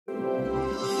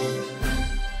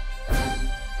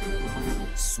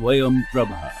Swayam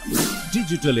Prabha.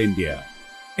 Digital India.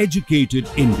 Educated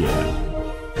India.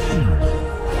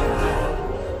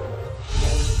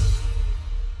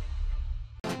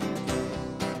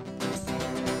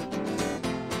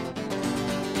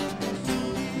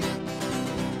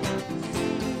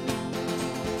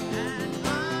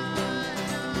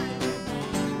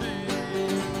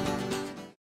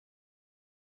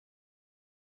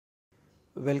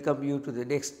 Welcome you to the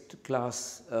next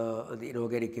class on the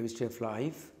Inorganic Chemistry of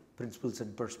Life, Principles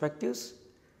and Perspectives.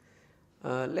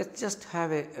 Let us just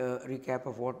have a recap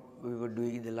of what we were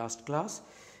doing in the last class.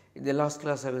 In the last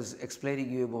class I was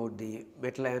explaining you about the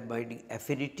metal ion binding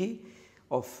affinity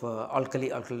of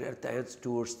alkali earth ions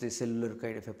towards the cellular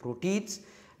kind of a proteins.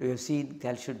 We have seen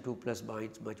calcium 2 plus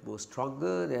binds much more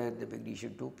stronger than the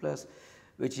magnesium 2 plus,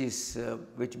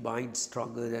 which binds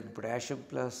stronger than potassium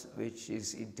plus, which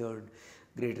is in turn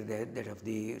greater than that of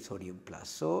the sodium plus.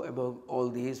 So, among all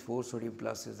these 4, sodium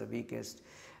plus is the weakest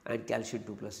and calcium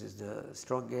 2 plus is the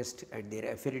strongest, and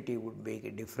their affinity would make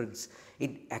a difference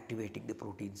in activating the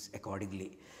proteins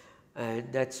accordingly.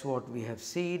 And that is what we have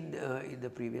seen in the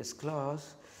previous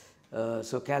class.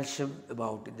 So, calcium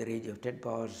about in the range of 10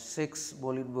 power 6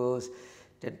 mole inverse,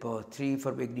 10 power 3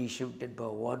 for magnesium, 10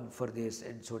 power 1 for this,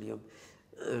 and sodium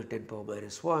 10 power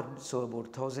minus 1. So,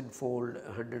 about 1000-fold,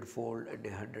 100-fold and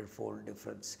 100-fold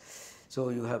difference. So,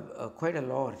 you have quite a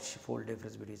large fold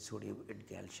difference between sodium and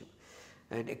calcium,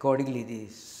 and accordingly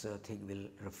this thing will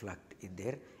reflect in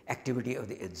their activity of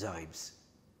the enzymes.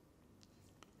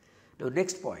 Now,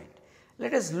 next point,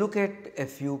 let us look at a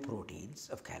few proteins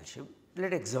of calcium.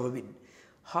 Let us examine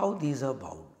how these are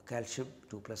bound. Calcium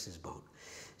 2 plus is bound.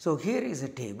 So, here is a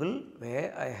table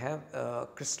where I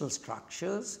have crystal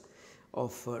structures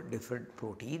of different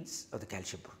proteins of the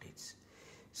calcium proteins.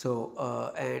 So,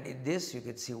 and in this you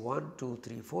can see 1, 2,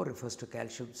 3, 4 refers to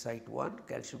calcium site 1,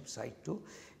 calcium site 2,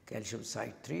 calcium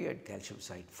site 3 and calcium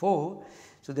site 4.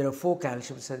 So, there are 4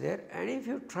 calciums are there, and if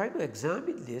you try to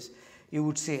examine this, you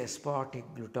would say aspartic,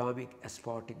 glutamic,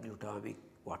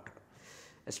 water,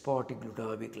 aspartic,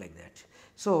 glutamic, like that.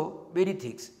 So, many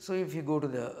things. So, if you go to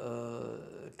the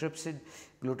trypsin,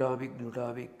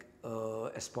 glutamic,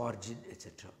 aspargine,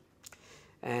 etc.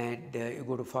 And you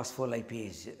go to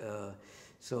phospholipase.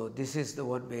 So, this is the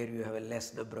one where you have a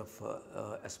less number of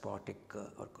aspartic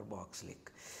or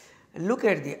carboxylic. And look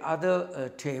at the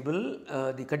other table,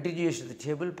 the continuation of the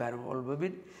table,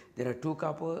 paravalbumin. There are 2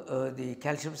 copper, the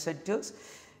calcium centers,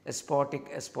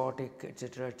 aspartic,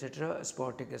 etc.,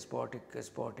 aspartic,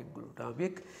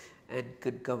 glutamic, and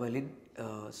concavalin.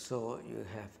 So, you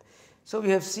have. So, we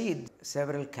have seen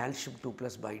several calcium 2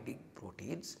 plus binding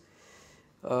proteins.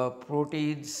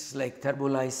 Proteins like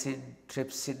thermolysin,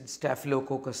 trypsin,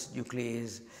 staphylococcus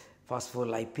nuclease,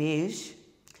 phospholipase,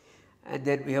 and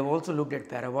then we have also looked at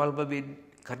paravalbumin,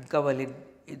 concavalin,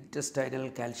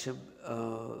 intestinal calcium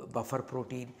buffer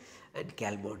protein, and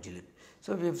calmodulin.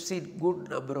 So, we have seen good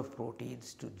number of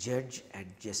proteins to judge and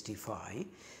justify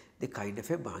the kind of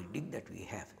a binding that we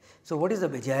have. So, what is the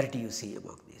majority you see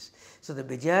among these? So, the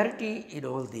majority in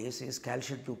all this is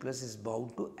calcium 2 plus is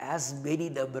bound to as many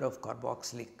number of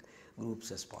carboxylic groups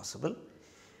as possible,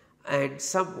 and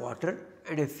some water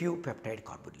and a few peptide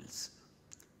carbonyls.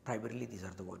 Primarily these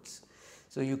are the ones.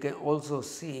 So, you can also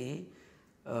see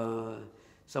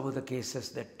some of the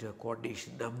cases that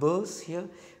coordination numbers here,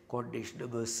 coordination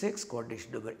number 6,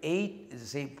 coordination number 8 is the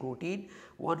same protein.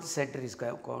 One center is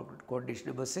coordination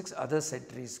number 6, other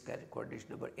center is coordination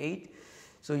number 8.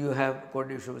 So, you have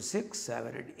coordination number 6,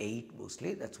 7 and 8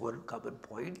 mostly, that is one common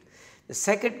point. The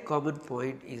second common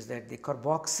point is that the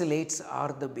carboxylates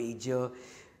are the major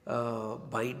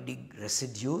binding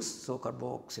residues. So,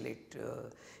 carboxylate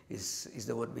is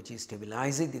the one which is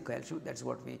stabilizing the calcium, that is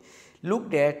what we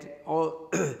looked at. Or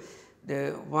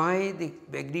why the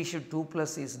magnesium 2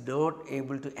 plus is not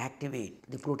able to activate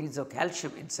the proteins of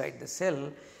calcium inside the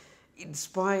cell, in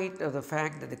spite of the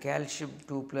fact that the calcium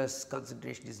 2 plus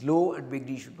concentration is low and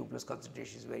magnesium 2 plus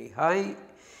concentration is very high,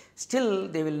 still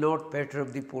they will not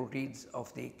perturb the proteins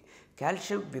of the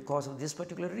calcium because of this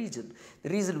particular reason. The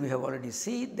reason we have already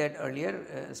seen that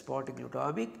earlier, aspartic,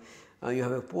 glutamic, you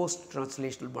have a post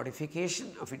translational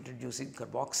modification of introducing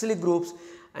carboxylic groups,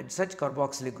 and such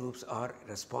carboxylic groups are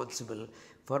responsible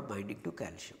for binding to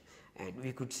calcium. And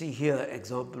we could see here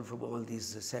example from all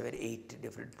these 7, 8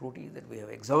 different proteins that we have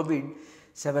examined,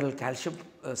 several calcium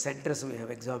centers we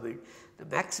have examined. The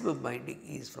maximum binding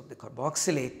is from the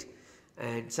carboxylate,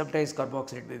 and sometimes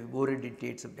carboxylate may be more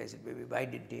indentate, sometimes it may be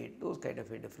bidentate, those kind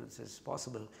of a differences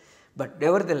possible. But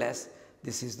nevertheless,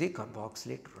 this is the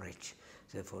carboxylate rich.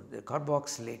 Therefore, the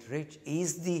carboxylate rich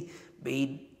is the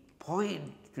main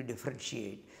point to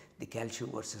differentiate the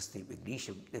calcium versus the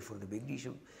magnesium. Therefore, the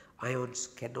magnesium ions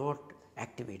cannot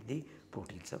activate the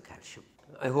proteins of calcium.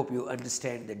 I hope you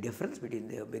understand the difference between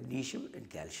the magnesium and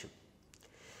calcium.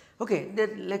 Okay,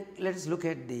 then let us look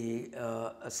at the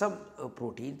some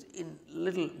proteins in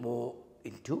little more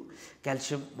into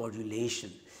calcium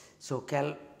modulation. So,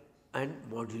 and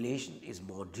modulation is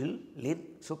modulin,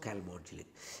 so calmodulin.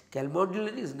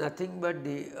 Calmodulin is nothing but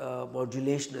the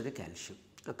modulation of the calcium,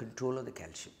 a control of the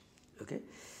calcium. Okay.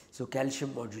 So,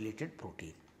 calcium modulated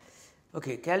protein.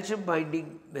 Okay, calcium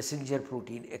binding messenger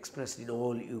protein expressed in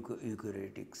all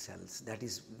eukaryotic cells, that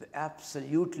is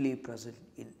absolutely present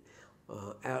in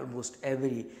almost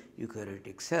every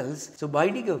eukaryotic cells. So,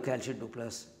 binding of calcium 2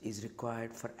 plus is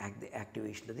required for the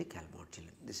activation of the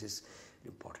calmodulin. This is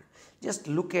important. Just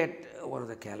look at one of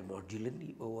the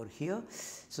calmodulin over here.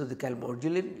 So, the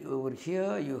calmodulin over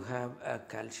here, you have a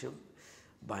calcium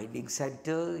binding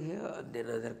center here and then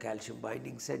other calcium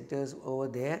binding centers over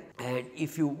there, and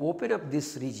if you open up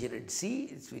this region and see,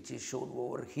 which is shown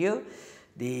over here,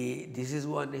 this is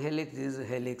one helix, this is a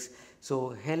helix.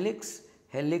 So, helix,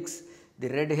 the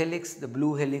red helix, the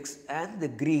blue helix and the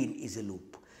green is a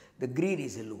loop. The green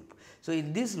is a loop. So,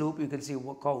 in this loop you can see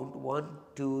count 1,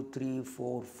 2, 3,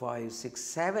 4, 5, 6,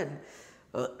 7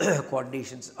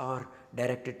 coordinations are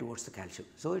directed towards the calcium.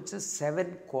 So, it is a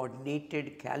 7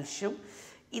 coordinated calcium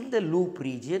in the loop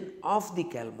region of the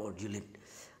calmodulin.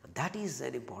 That is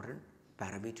an important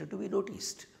parameter to be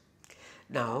noticed.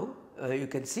 Now, you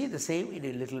can see the same in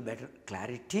a little better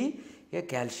clarity. Here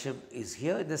calcium is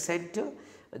here in the center,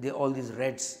 all these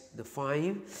reds, the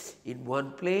 5 in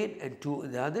one plane and 2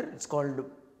 in the other, it is called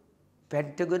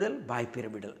pentagonal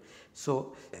bipyramidal.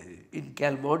 So, in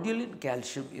calmodulin,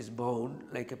 calcium is bound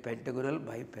like a pentagonal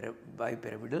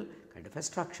bipyramidal kind of a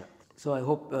structure. So, I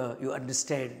hope you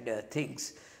understand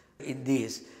things in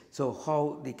this. So,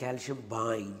 how the calcium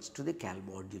binds to the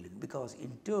calmodulin, because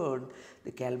in turn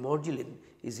the calmodulin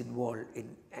is involved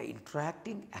in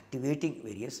interacting, activating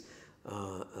various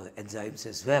enzymes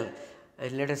as well.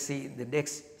 And let us see in the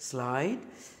next slide.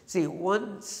 See,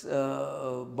 once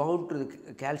bound to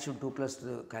the calcium 2 plus to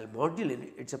the calmodulin,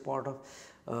 it is a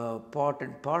part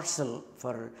and parcel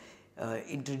for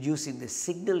introducing the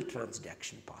signal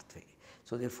transduction pathway.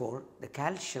 So, therefore, the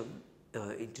calcium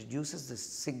introduces the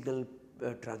signal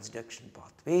transduction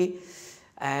pathway,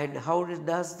 and how it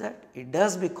does that? It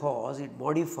does because it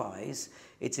modifies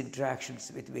its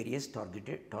interactions with various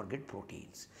target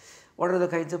proteins. What are the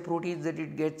kinds of proteins that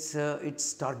it gets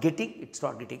its targeting? It is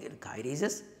targeting in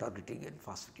kinases, targeting in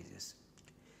phosphatases.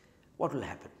 What will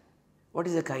happen? What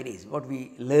is a kinase? What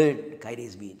we learned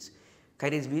kinase means?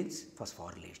 Kinase means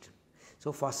phosphorylation.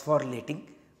 So, phosphorylating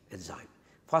enzyme.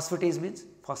 Phosphatase means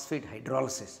phosphate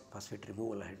hydrolysis, phosphate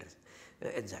removal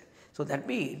enzyme. So, that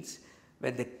means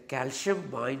when the calcium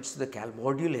binds to the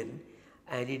calmodulin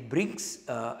and it brings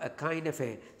a kind of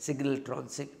a signal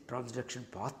transduction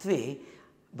pathway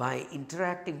by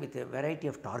interacting with a variety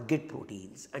of target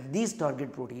proteins, and these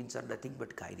target proteins are nothing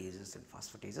but kinases and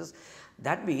phosphatases.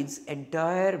 That means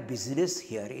entire business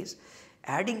here is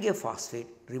adding a phosphate,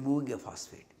 removing a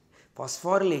phosphate,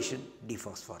 phosphorylation,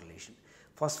 dephosphorylation,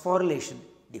 phosphorylation,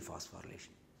 dephosphorylation.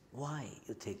 Why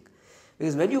you think?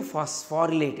 Because when you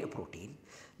phosphorylate a protein,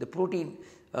 the protein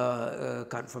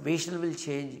conformation will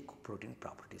change, protein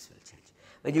properties will change.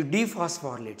 When you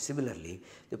dephosphorylate, similarly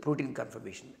the protein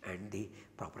conformation and the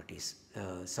properties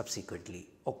subsequently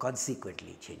or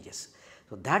consequently changes.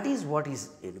 So, that is what is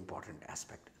an important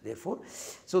aspect. Therefore,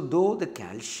 so though the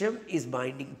calcium is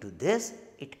binding to this,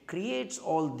 it creates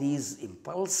all these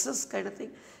impulses kind of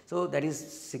thing. So, that is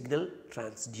signal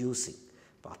transducing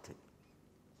pathway.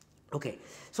 Okay.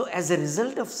 So, as a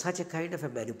result of such a kind of a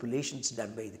manipulations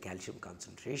done by the calcium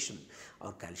concentration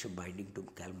or calcium binding to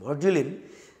calmodulin,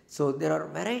 so there are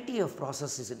variety of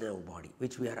processes in our body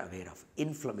which we are aware of.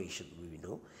 Inflammation we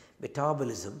know,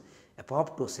 metabolism,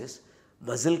 apoptosis,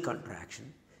 muscle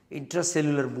contraction,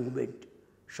 intracellular movement,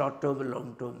 short term and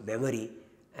long term memory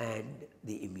and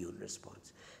the immune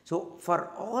response. So,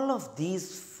 for all of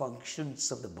these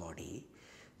functions of the body,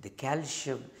 the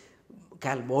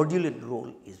calmodulin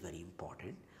role is very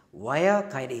important via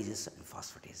kinases and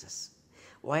phosphatases,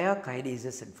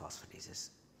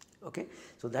 Okay.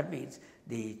 So, that means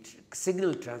the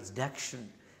signal transduction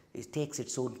takes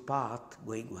its own path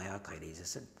going via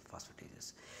kinases and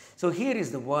phosphatases. So, here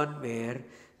is the one where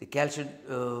the calcium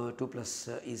 2 plus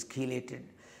is chelated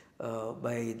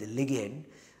by the ligand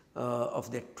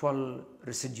of the 12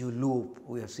 residue loop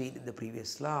we have seen in the previous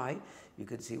slide. You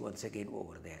can see once again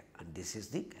over there, and this is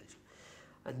the calcium.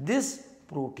 And this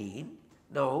protein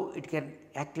Now it can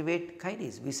activate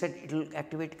kinase. We said it will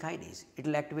activate kinase, it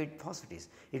will activate phosphatase,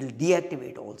 it will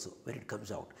deactivate also when it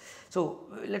comes out. So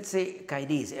let us say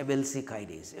kinase, MLC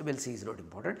kinase, MLC is not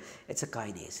important, it is a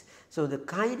kinase. So the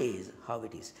kinase, how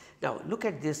it is. Now look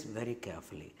at this very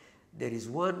carefully. There is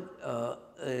one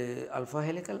alpha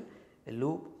helical, a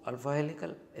loop, alpha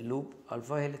helical, a loop,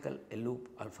 alpha helical, a loop,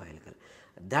 alpha helical.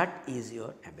 That is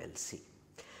your MLC.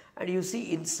 And you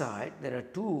see inside there are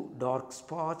two dark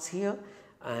spots here,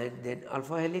 and then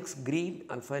alpha helix green,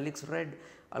 alpha helix red,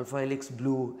 alpha helix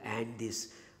blue, and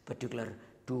this particular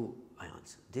two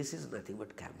ions. This is nothing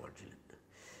but calmodulin.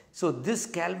 So this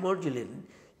calmodulin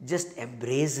just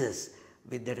embraces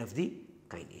with that of the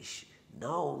kinase.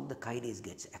 Now the kinase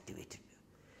gets activated.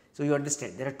 So you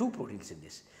understand there are two proteins in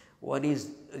this. One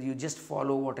is, you just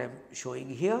follow what I am showing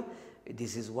here.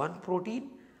 This is one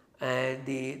protein, and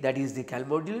that is the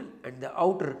calmodulin, and the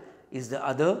outer is the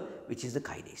other, which is the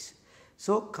kinase.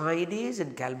 So kinase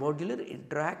and calmodulin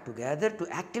interact together to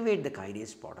activate the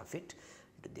kinase part of it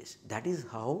into this. That is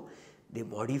how they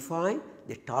modify,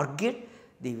 they target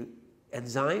the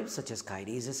enzymes such as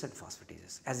kinases and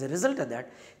phosphatases. As a result of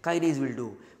that, kinase will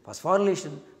do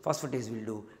phosphorylation, phosphatase will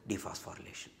do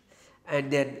dephosphorylation. And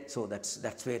then, so that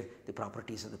is where the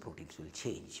properties of the proteins will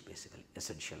change basically,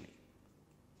 essentially.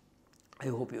 I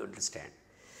hope you understand.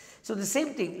 So the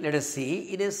same thing let us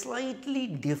see in a slightly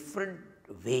different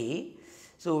way.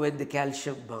 So when the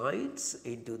calcium binds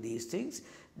into these things,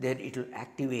 then it will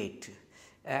activate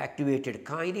activated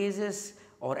kinases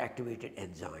or activated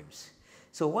enzymes.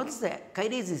 So once the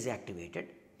kinase is activated,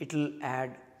 it will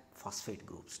add phosphate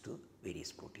groups to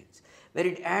various proteins. When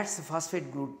it adds the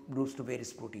phosphate groups to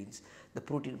various proteins, the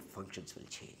protein functions will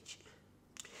change.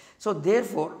 So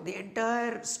therefore, the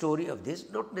entire story of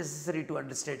this, not necessary to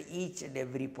understand each and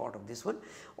every part of this one,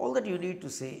 all that you need to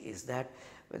say is that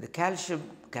when the calcium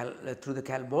through the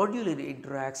calmodulin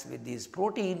interacts with these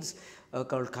proteins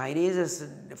called kinases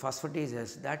and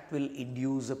phosphatases, that will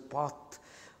induce a path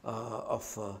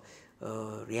of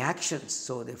reactions.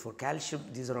 So therefore, calcium,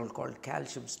 these are all called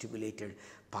calcium stimulated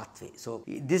pathway. So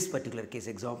in this particular case,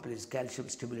 example is calcium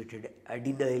stimulated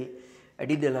adenylyl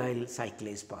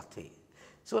cyclase pathway.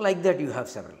 So like that you have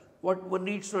several. What one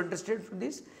needs to understand from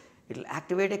this, it will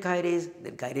activate a kinase,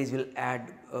 then kinase will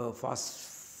add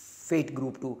phosphate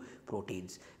group to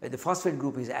proteins. When the phosphate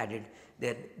group is added,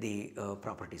 then the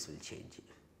properties will change.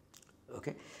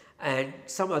 Okay. And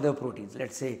some other proteins, let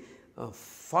us say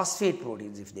phosphate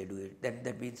proteins, if they do it, then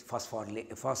that means phosphate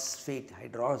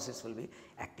hydrolysis will be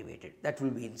activated. That will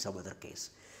be in some other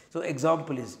case. So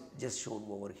example is just shown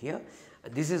over here,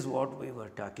 and this is what we were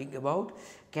talking about,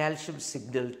 calcium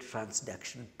signal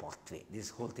transduction pathway. This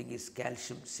whole thing is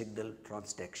calcium signal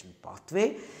transduction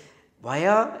pathway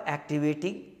via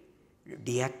activating,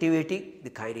 deactivating the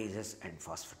kinases and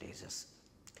phosphatases.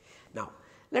 Now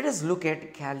let us look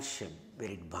at calcium.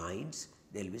 When it binds,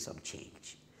 there will be some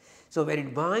change. So when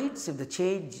it binds, if the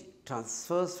change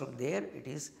transfers from there, it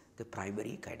is the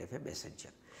primary kind of a messenger.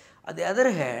 On the other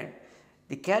hand,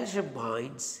 the calcium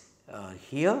binds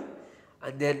here,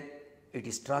 and then it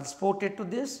is transported to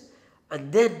this,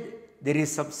 and then there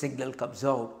is some signal comes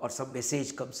out, or some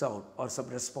message comes out, or some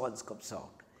response comes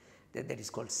out. Then that is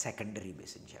called secondary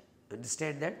messenger.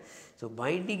 Understand that? So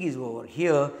binding is over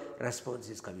here, response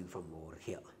is coming from over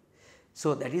here.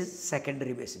 So that is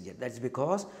secondary messenger. That is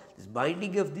because this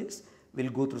binding of this will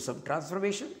go through some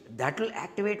transformation, that will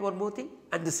activate one more thing,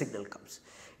 and the signal comes.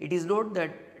 It is not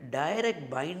that direct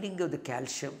binding of the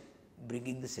calcium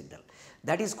bringing the signal.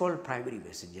 That is called primary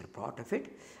messenger part of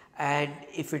it, and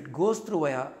if it goes through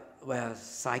via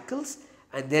cycles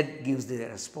and then gives the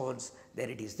response, then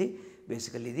it is the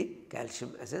basically the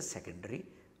calcium as a secondary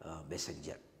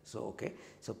messenger. So okay,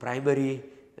 so primary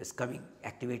is coming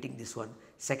activating this one,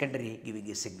 secondary giving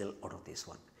a signal out of this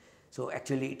one. So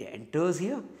actually it enters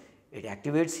here, it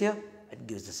activates here and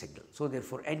gives the signal. So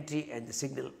therefore entry and the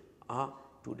signal are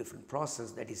two different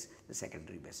processes, that is the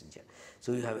secondary messenger.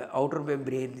 So you have an outer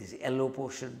membrane, this yellow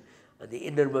portion, and the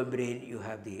inner membrane you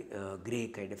have the grey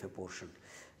kind of a portion.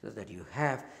 So that you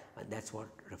have, and that is what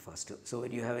refers to. So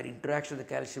when you have an interaction of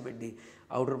the calcium in the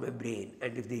outer membrane,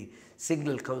 and if the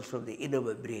signal comes from the inner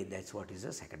membrane, that is what is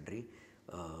a secondary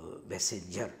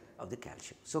messenger of the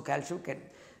calcium. So calcium can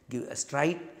give a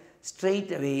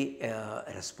straight away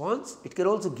response. It can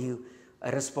also give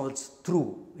a response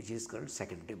through, which is called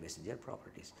secondary messenger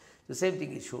properties. The same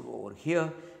thing is shown over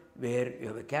here, where you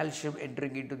have a calcium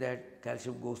entering into that,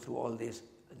 calcium goes through all this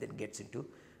and then gets into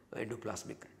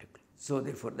endoplasmic reticulum. So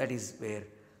therefore that is where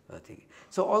thing.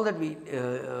 So all that we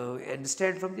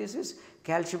understand from this is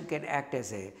calcium can act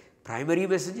as a primary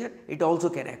messenger, it also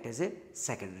can act as a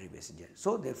secondary messenger.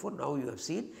 So, therefore, now you have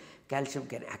seen calcium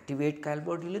can activate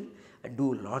calmodulin and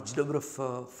do large number of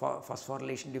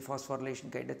phosphorylation,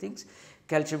 dephosphorylation kind of things.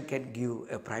 Calcium can give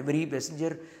a primary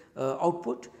messenger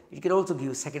output, it can also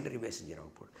give secondary messenger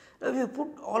output. Now, if you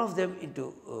put all of them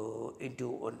into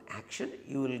one action,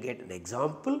 you will get an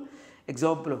example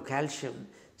of calcium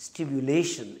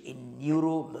stimulation in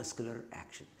neuromuscular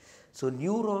action. So,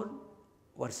 neuron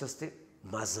versus the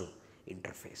muscle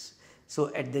interface.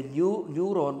 So, at the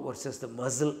neuron versus the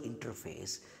muscle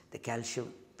interface, the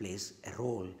calcium plays a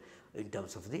role in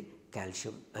terms of the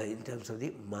calcium, in terms of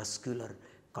the muscular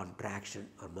contraction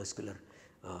or muscular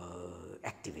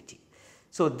activity.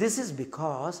 So, this is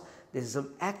because there is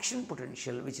some action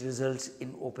potential which results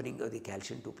in opening of the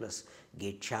calcium 2 plus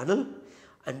gate channel,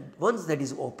 and once that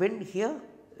is opened here,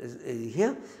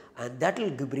 and that will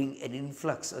bring an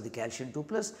influx of the calcium 2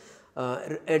 plus,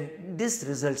 and this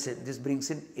results in, this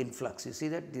brings in influx. You see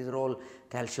that these are all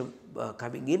calcium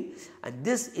coming in, and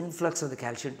this influx of the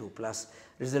calcium 2 plus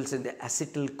results in the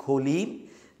acetylcholine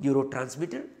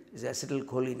neurotransmitter. This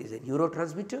acetylcholine is a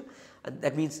neurotransmitter, and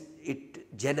that means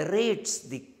it generates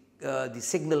the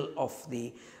signal of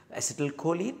the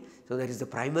acetylcholine. So, that is the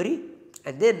primary,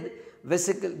 and then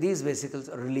these vesicles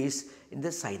are released in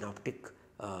the synaptic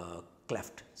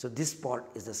cleft. So, this part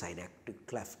is the synaptic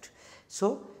cleft.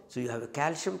 So, you have a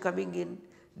calcium coming in,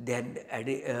 then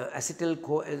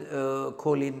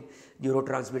acetylcholine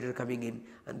neurotransmitter coming in,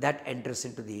 and that enters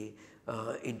into the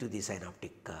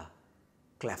synaptic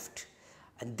cleft,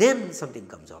 and then something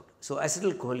comes out. So,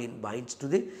 acetylcholine binds to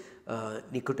the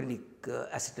nicotinic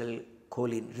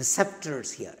acetylcholine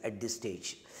receptors here at this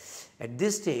stage. At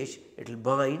this stage, it will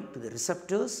bind to the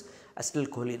receptors,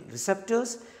 acetylcholine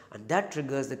receptors, and that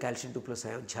triggers the calcium 2 plus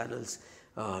ion channels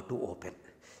to open.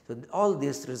 So, all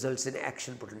this results in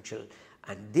action potential,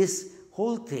 and this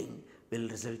whole thing will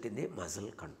result in a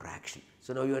muscle contraction.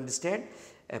 So, now you understand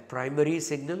a primary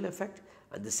signal effect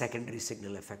and the secondary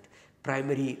signal effect.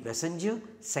 Primary messenger,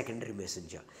 secondary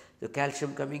messenger. The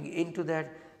calcium coming into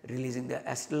that, releasing the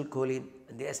acetylcholine,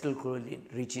 and the acetylcholine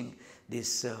reaching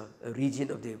this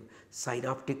region of the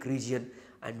synaptic region,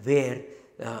 and where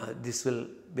this will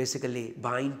basically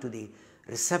bind to the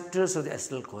receptors of the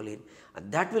acetylcholine,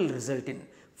 and that will result in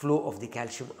flow of the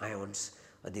calcium ions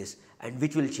and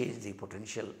which will change the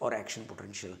potential or action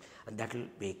potential, and that will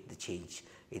make the change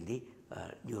in the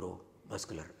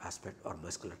neuromuscular aspect or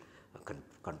muscular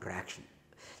contraction.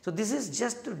 So, this is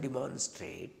just to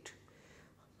demonstrate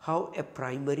how a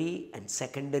primary and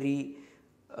secondary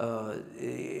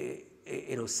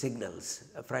signals,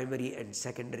 a primary and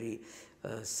secondary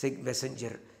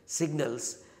messenger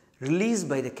signals released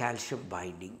by the calcium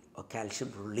binding or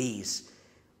calcium release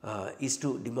is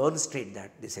to demonstrate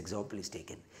that this example is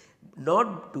taken,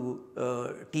 not to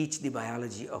teach the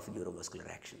biology of neuromuscular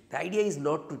action. The idea is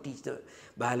not to teach the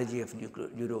biology of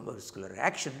neuromuscular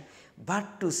action,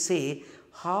 but to say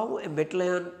how a metal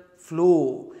ion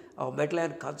flow or metal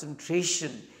ion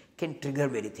concentration can trigger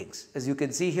many things. As you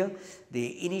can see here,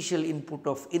 the initial input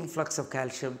of influx of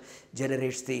calcium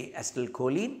generates the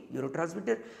acetylcholine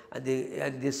neurotransmitter,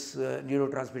 and this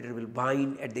neurotransmitter will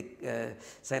bind at the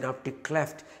synaptic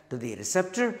cleft to the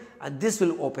receptor, and this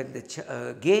will open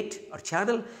the gate or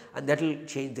channel, and that will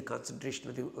change the concentration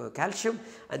of the calcium,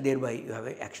 and thereby you have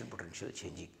an action potential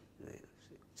changing.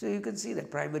 So, you can see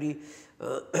that primary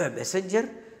messenger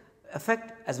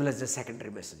effect as well as the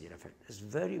secondary messenger effect is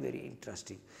very, very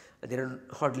interesting. There are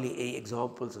hardly any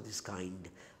examples of this kind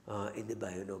in the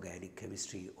bioinorganic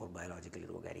chemistry or biological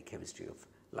inorganic chemistry of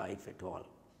life at all.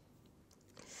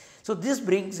 So, this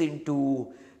brings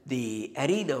into the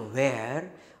arena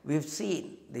where we have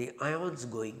seen the ions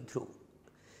going through.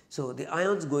 So, the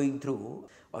ions going through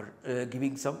are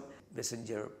giving some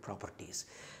messenger properties.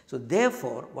 So,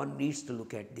 therefore, one needs to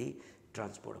look at the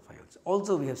transport of ions.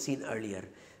 Also, we have seen earlier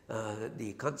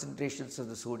the concentrations of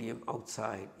the sodium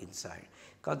outside, inside,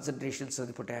 concentrations of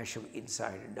the potassium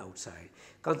inside and outside,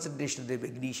 concentration of the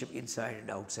magnesium inside and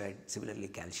outside, similarly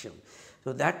calcium.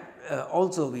 So, that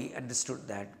also we understood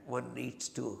that one needs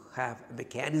to have a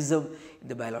mechanism in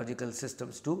the biological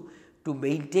systems to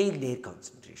maintain their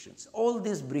concentrations. All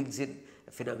this brings in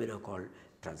a phenomena called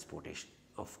transportation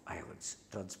of ions,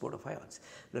 transport of ions.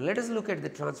 Now, let us look at the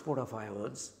transport of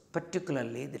ions,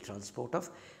 particularly the transport of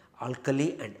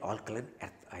alkali and alkaline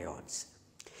earth ions.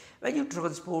 When you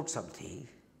transport something,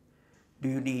 do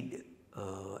you need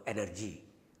energy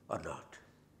or not?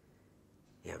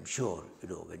 Yeah, I am sure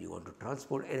when you want to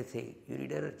transport anything, you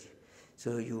need energy.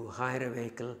 So, you hire a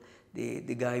vehicle,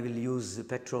 the guy will use the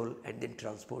petrol and then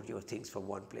transport your things from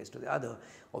one place to the other,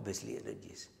 obviously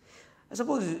energies.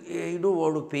 Suppose you don't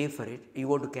want to pay for it, you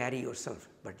want to carry yourself,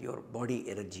 but your body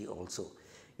energy also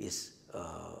is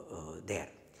there.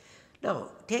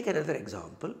 Now take another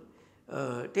example.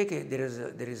 There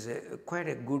is quite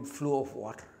a good flow of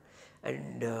water,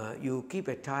 and you keep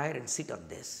a tire and sit on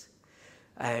this,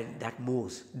 and that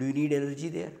moves. Do you need energy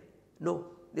there? No,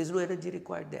 there is no energy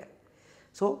required there.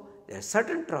 So there are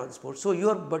certain transport. So you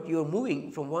are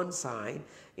moving from one side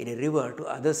in a river to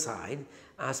other side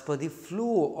as per the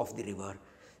flow of the river.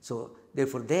 So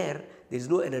therefore there is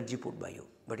no energy put by you.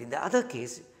 But in the other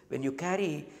case, when you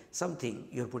carry something,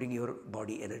 you are putting your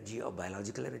body energy or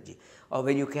biological energy, or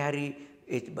when you carry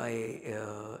it by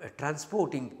a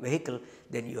transporting vehicle,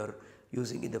 then you are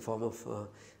using in the form of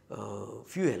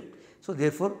fuel. So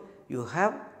therefore you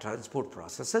have transport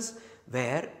processes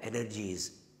where energy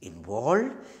is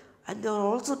involved, and there are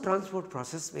also transport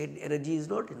processes where energy is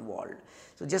not involved.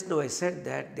 So just now I said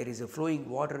that there is a flowing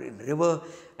water in river,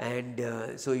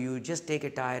 and so you just take a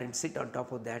tire and sit on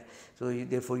top of that. So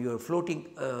therefore you are floating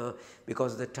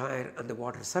because the tire and the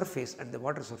water surface, and the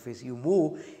water surface you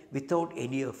move without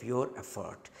any of your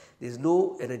effort. There is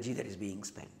no energy that is being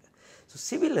spent. So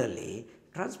similarly,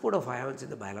 transport of ions in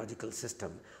the biological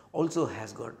system also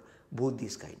has got both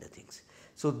these kind of things.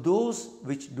 So those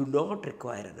which do not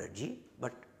require energy,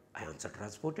 but ions are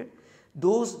transported,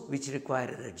 those which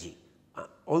require energy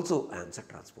also ions are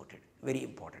transported. Very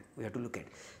important, we have to look at.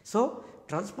 So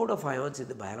transport of ions in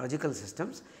the biological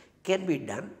systems can be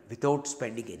done without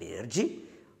spending any energy,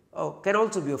 can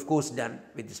also be of course done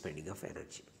with the spending of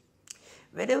energy.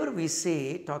 Whenever we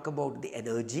talk about the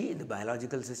energy in the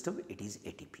biological system, it is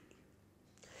ATP.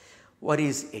 What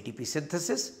is ATP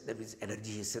synthesis? That means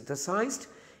energy is synthesized.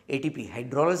 ATP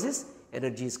hydrolysis,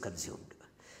 energy is consumed.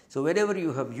 So whenever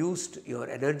you have used your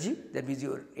energy, that means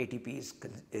your ATP is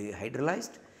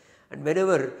hydrolyzed, and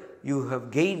whenever you have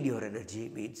gained your energy,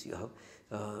 means you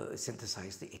have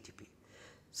synthesized the ATP.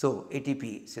 So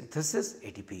ATP synthesis,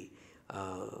 ATP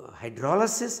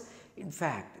hydrolysis, in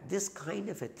fact this kind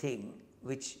of a thing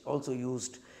which also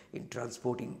used in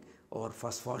transporting or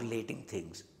phosphorylating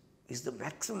things is the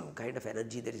maximum kind of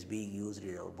energy that is being used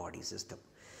in our body system.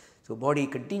 So body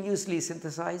continuously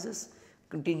synthesizes,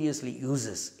 continuously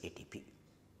uses ATP.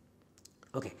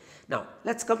 Okay. Now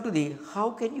let us come to the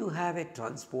how can you have a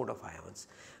transport of ions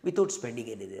without spending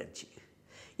any energy.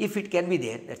 If it can be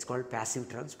there, that is called passive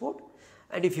transport,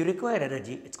 and if you require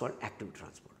energy, it is called active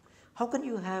transport. How can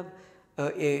you have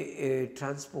a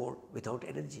transport without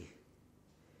energy?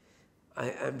 I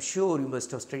am sure you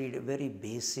must have studied a very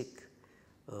basic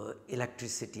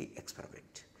electricity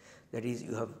experiment. That is,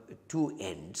 you have two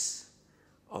ends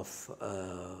of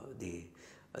the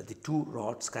two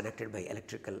rods connected by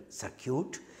electrical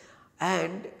circuit,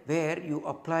 and where you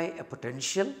apply a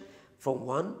potential from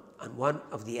one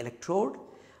of the electrode,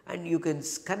 and you can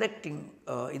connecting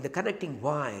in the connecting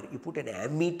wire you put an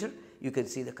ammeter, you can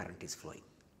see the current is flowing.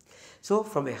 So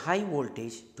from a high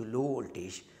voltage to low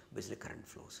voltage, basically current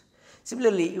flows.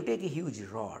 Similarly, you take a huge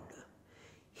rod,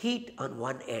 heat on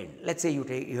one end. Let us say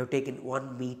you have taken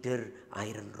 1 meter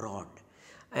iron rod,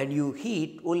 and you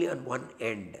heat only on one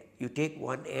end. You take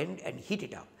one end and heat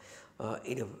it up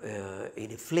in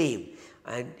a flame,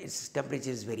 and its temperature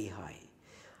is very high.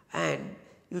 And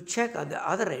you check on the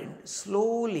other end,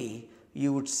 slowly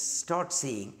you would start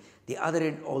seeing the other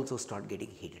end also start getting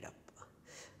heated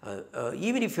up.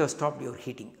 Even if you have stopped your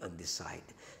heating on this side.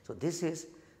 So this is,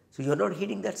 so you are not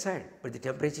heating that side, but the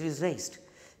temperature is raised.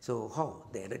 So how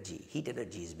the energy, heat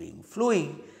energy is being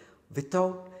flowing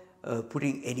without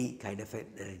putting any kind of an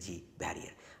energy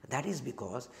barrier. That is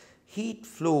because heat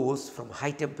flows from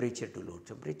high temperature to low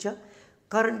temperature,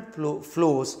 current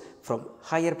flows from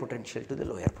higher potential to the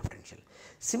lower potential.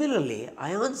 Similarly,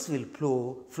 ions will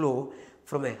flow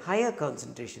from a higher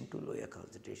concentration to lower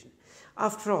concentration.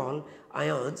 After all,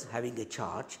 ions having a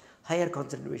charge, higher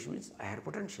concentration means higher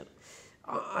potential.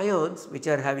 Ions which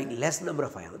are having less number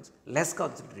of ions, less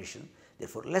concentration,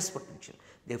 therefore less potential.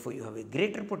 Therefore, you have a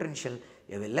greater potential,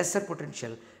 you have a lesser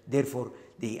potential, therefore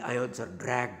the ions are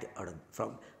dragged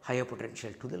from higher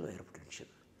potential to the lower potential.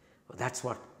 That is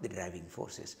what the driving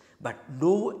force is, but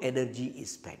no energy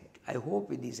is spent. I hope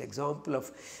with this example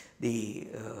of the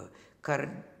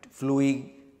current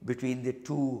flowing between the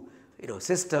two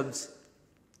systems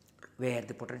where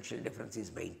the potential difference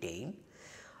is maintained,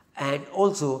 and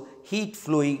also heat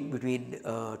flowing between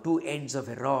two ends of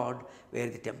a rod where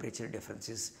the temperature difference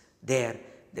is there,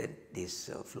 then this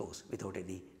flows without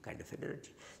any kind of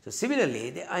energy. So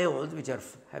similarly, the ions which are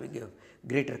having a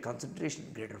greater concentration,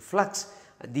 greater flux,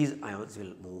 and these ions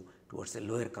will move towards a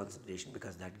lower concentration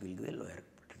because that will give a lower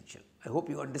potential. I hope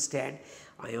you understand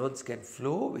ions can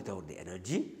flow without the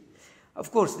energy.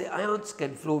 Of course, the ions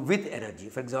can flow with energy.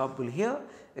 For example, here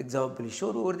example is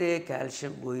shown over there,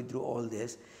 calcium going through all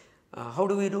this. How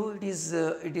do we know it is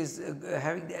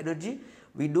having the energy?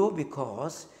 We know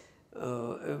because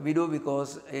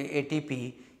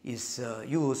ATP is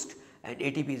used, and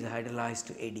ATP is hydrolyzed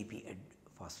to ADP and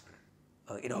phosphorus.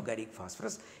 Inorganic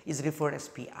phosphorus is referred as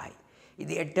Pi. In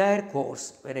the entire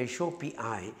course, when I show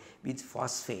Pi means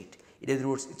phosphate, in other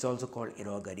words, it is also called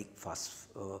inorganic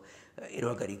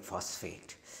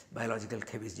phosphate. Biological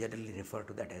chemists generally refer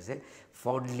to that as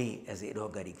fondly as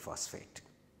inorganic phosphate.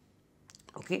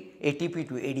 Okay, ATP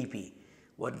to ADP,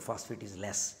 one phosphate is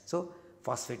less, so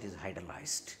phosphate is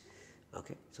hydrolyzed.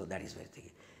 Okay, so that is very thing.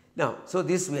 Now, so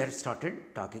this we have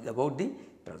started talking about the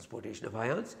transportation of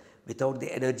ions without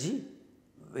the energy,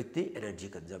 with the energy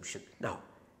consumption. Now,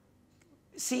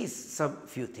 see some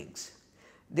few things.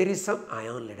 There is some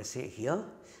ion, let us say here,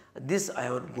 this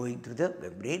ion going through the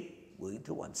membrane, going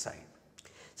through one side.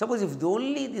 Suppose if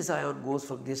only this ion goes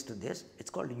from this to this, it is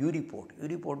called uniport.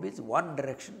 Uniport means one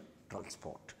direction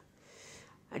transport.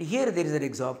 And here there is an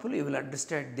example, you will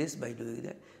understand this by doing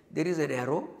that. There is an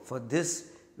arrow for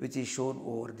this which is shown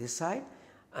over this side,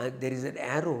 and there is an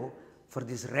arrow for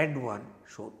this red one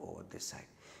shown over this side.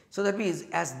 So that means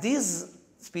as this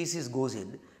species goes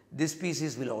in, this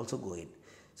species will also go in.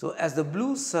 So as the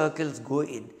blue circles go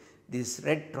in, these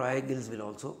red triangles will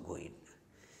also go in.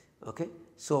 Okay.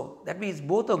 So that means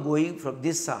both are going from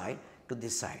this side to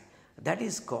this side. That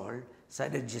is called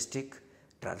synergistic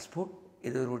transport.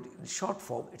 In other words, in short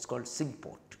form it is called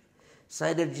symport.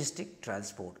 Synergistic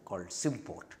transport called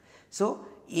symport. So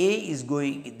A is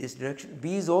going in this direction,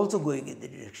 B is also going in the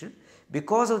direction.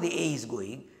 Because of the A is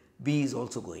going, B is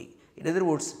also going. In other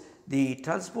words, the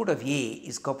transport of A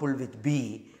is coupled with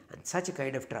B, and such a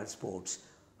kind of transports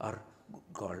are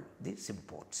called the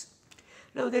symports.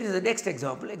 Now there is the next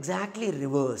example, exactly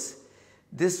reverse.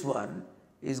 This one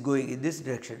is going in this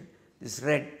direction, this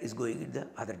red is going in the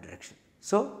other direction.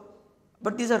 So,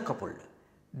 but these are coupled.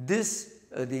 This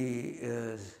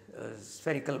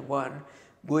spherical one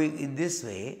going in this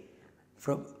way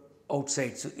from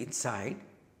outside to inside,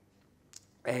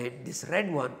 and this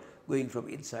red one going from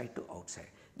inside to outside.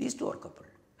 These two are coupled,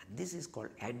 and this is called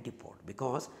antiport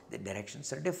because the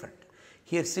directions are different.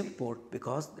 Here symport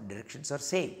because the directions are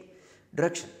same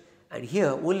direction, and here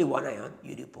only one ion,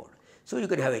 uniport. So you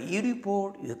can have a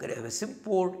uniport, you can have a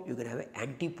symport, you can have an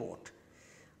antiport.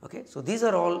 Okay. So these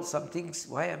are all some things.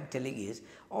 Why I am telling is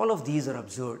all of these are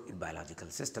observed in biological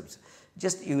systems.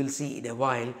 Just you will see in a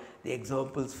while the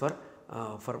examples for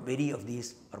many of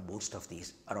these or most of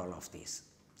these or all of these.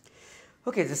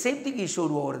 Okay, the same thing is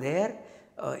shown over there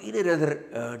in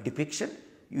another depiction.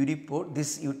 Uniport,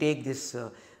 this you take this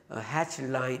hatched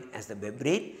line as the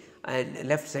membrane, and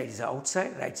left side is the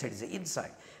outside, right side is the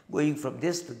inside. Going from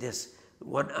this to this,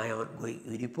 one ion going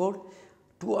uniport,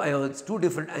 two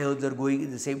different ions are going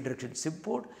in the same direction,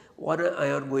 symport. One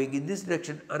ion going in this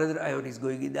direction, another ion is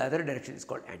going in the other direction, is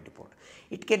called antiport.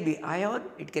 It can be ion,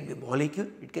 it can be molecule,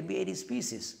 it can be any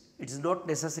species. It is not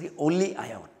necessarily only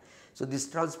ion. So this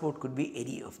transport could be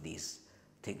any of these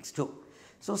things too.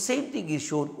 So same thing is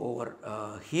shown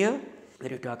over here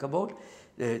when you talk about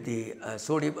the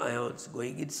sodium ions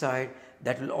going inside,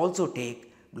 that will also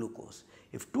take glucose.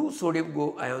 If two sodium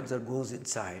ions goes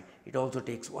inside, it also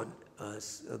takes one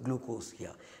glucose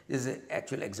here. This is an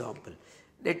actual example.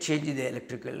 Net change in the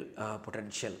electrical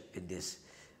potential in this.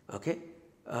 Okay,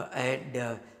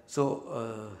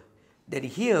 then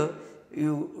here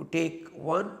you take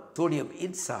one sodium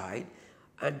inside,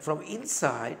 and from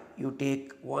inside you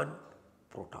take one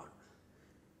proton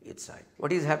inside.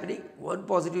 What is happening? One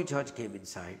positive charge came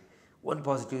inside, one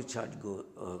positive charge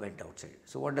went outside.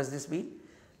 So what does this mean?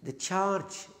 The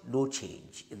charge, no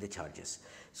change in the charges.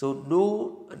 So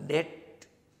no net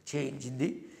change in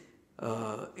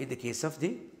the case of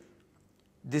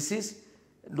this is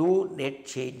no net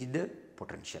change in the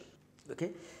potential.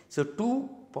 Okay. So two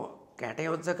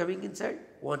cations are coming inside,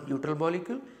 one neutral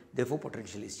molecule, therefore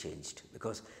potential is changed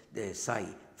because the psi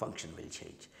function will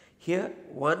change. Here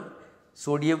one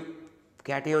sodium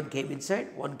cation came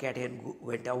inside, one cation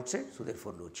went outside, so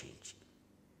therefore no change.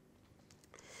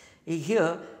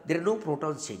 Here there are no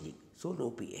protons changing, so no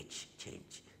pH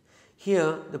change.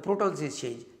 Here the protons is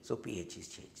changed, so pH is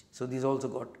changed. So these also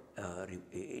got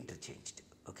interchanged.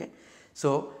 Okay.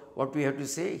 So what we have to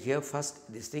say here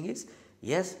first, this thing is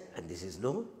yes and this is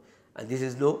no, and this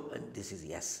is no and this is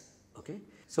yes. Okay.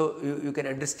 So you can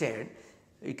understand,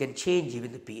 you can change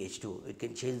even the pH too, it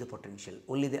can change the potential.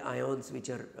 Only the ions which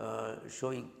are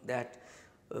showing that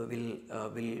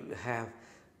will have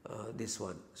this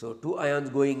one. So, 2 ions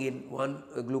going in one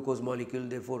glucose molecule,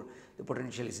 therefore, the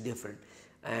potential is different,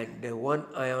 and 1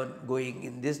 ion going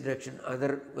in this direction,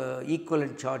 other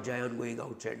equivalent charge ion going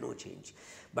outside, no change.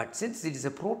 But since it is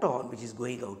a proton which is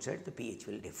going outside, the pH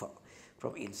will differ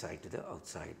from inside to the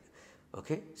outside.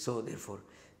 Okay. So, therefore,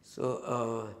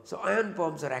 so ion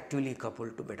forms are actively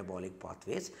coupled to metabolic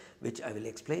pathways, which I will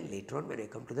explain later on when I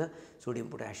come to the sodium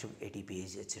potassium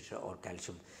ATPase etc., or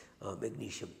calcium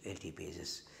magnesium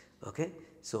ATPases. Okay.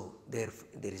 So,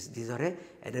 these are a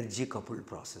energy coupled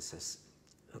processes.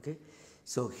 Okay.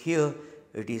 So, here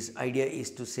it is idea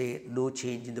is to say no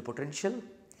change in the potential,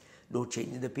 no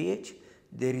change in the pH,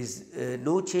 there is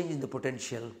no change in the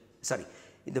potential, sorry,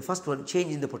 in the first one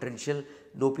change in the potential,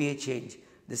 no pH change,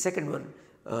 the second one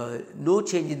no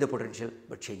change in the potential,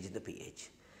 but change in the pH.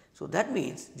 So, that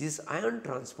means this ion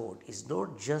transport is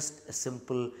not just a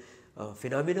simple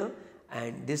phenomena,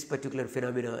 and this particular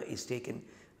phenomena is taken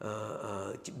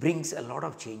brings a lot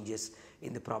of changes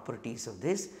in the properties of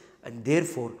this, and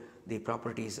therefore, the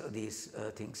properties of these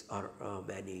things are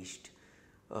managed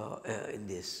in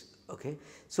this. Okay.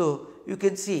 So, you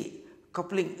can see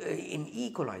coupling in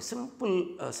E. coli,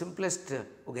 simplest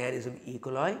organism E.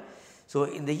 coli. So,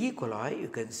 in the E. coli you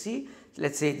can see,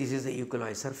 let us say this is the E.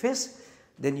 coli surface,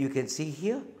 then you can see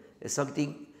here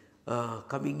something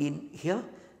coming in here,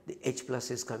 the H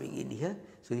plus is coming in here.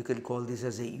 So, you can call this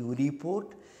as a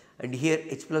uniport, and here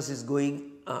H plus is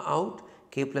going out,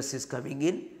 K plus is coming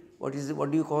in. What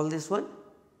do you call this one?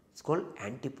 It is called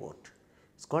antiport.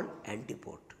 It is called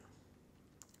antiport.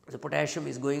 The potassium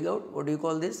is going out, what do you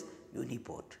call this?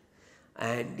 Uniport.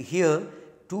 And here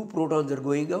 2 protons are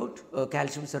going out,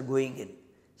 calciums are going in.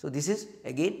 So, this is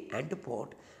again antiport,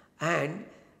 and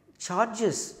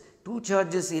charges, 2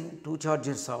 charges in, 2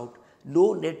 charges out,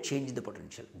 no net change in the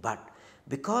potential, but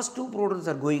because 2 protons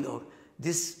are going out,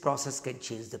 this process can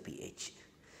change the pH.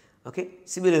 Okay.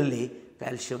 Similarly,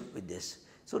 calcium with this.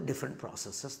 So, different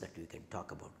processes that we can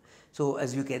talk about. So,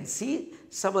 as you can see,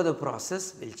 some of the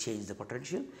process will change the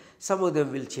potential, some of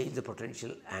them will change the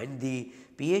potential and the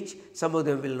pH, some of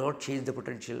them will not change the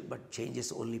potential, but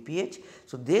changes only pH.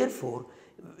 So, therefore,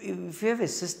 if you have a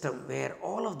system where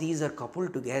all of these are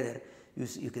coupled together,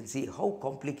 you can see how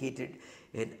complicated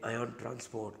an ion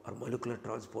transport or molecular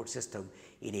transport system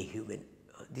in a human.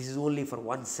 This is only for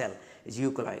one cell, is E.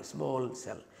 coli, small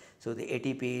cell. So, the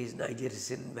ATPase,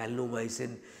 nigericin,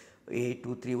 valinomycin,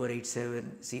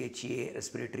 A23187, CHEA,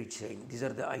 respiratory chain, these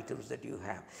are the items that you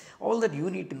have. All that you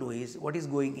need to know is what is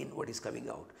going in, what is coming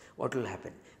out, what will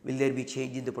happen, will there be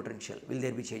change in the potential, will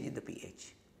there be change in the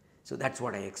pH. So, that is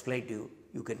what I explained to you,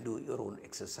 you can do your own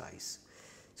exercise.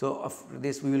 So, after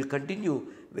this we will continue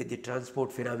with the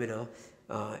transport phenomena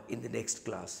in the next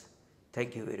class.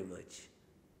 Thank you very much.